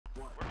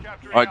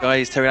Alright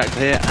guys, Pterodactyl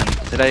here, and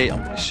today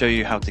I'm going to show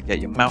you how to get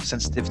your mouse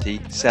sensitivity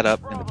set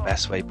up in the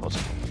best way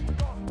possible.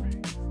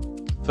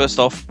 First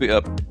off, boot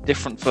up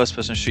different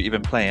first-person shooter you've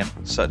been playing,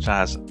 such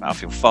as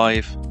Battlefield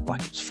 5,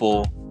 Black Ops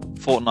 4,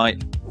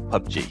 Fortnite, or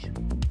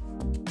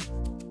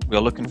PUBG. We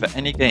are looking for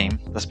any game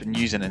that's been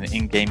using an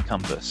in-game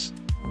compass.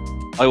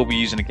 I will be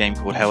using a game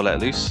called Hell Let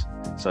Loose.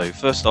 So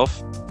first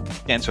off,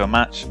 get into a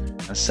match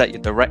and set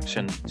your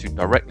direction to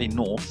directly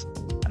north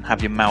and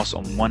have your mouse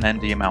on one end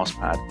of your mouse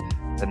pad.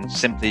 Then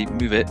simply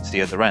move it to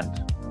the other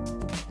end.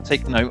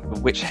 Take note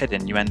of which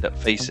heading you end up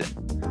facing.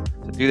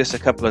 So do this a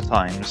couple of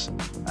times,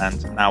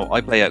 and now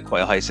I play at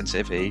quite a high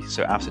sensitivity,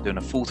 so after doing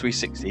a full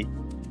 360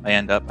 I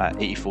end up at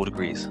 84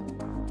 degrees.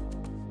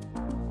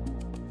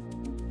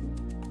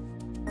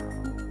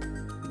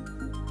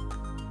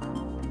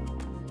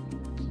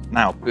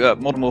 Now boot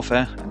up Modern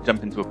Warfare and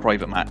jump into a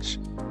private match.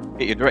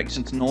 Get your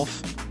direction to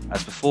north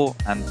as before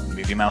and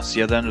move your mouse to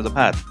the other end of the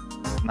pad.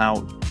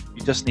 Now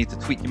you just need to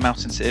tweak your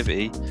mouse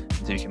sensitivity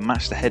until you can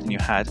match the heading you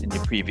had in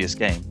your previous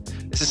game.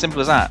 It's as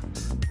simple as that.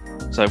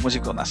 So once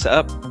you've got that set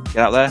up, get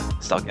out there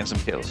and start getting some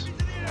kills.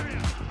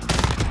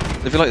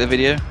 If you like the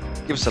video,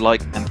 give us a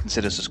like and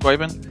consider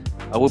subscribing.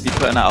 I will be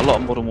putting out a lot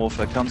of Modern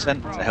Warfare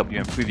content to help you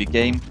improve your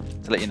game,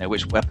 to let you know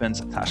which weapons,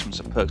 attachments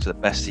and perks are the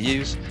best to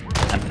use,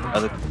 and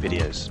other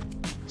videos.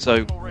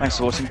 So thanks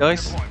for watching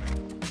guys,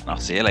 and I'll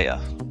see you later.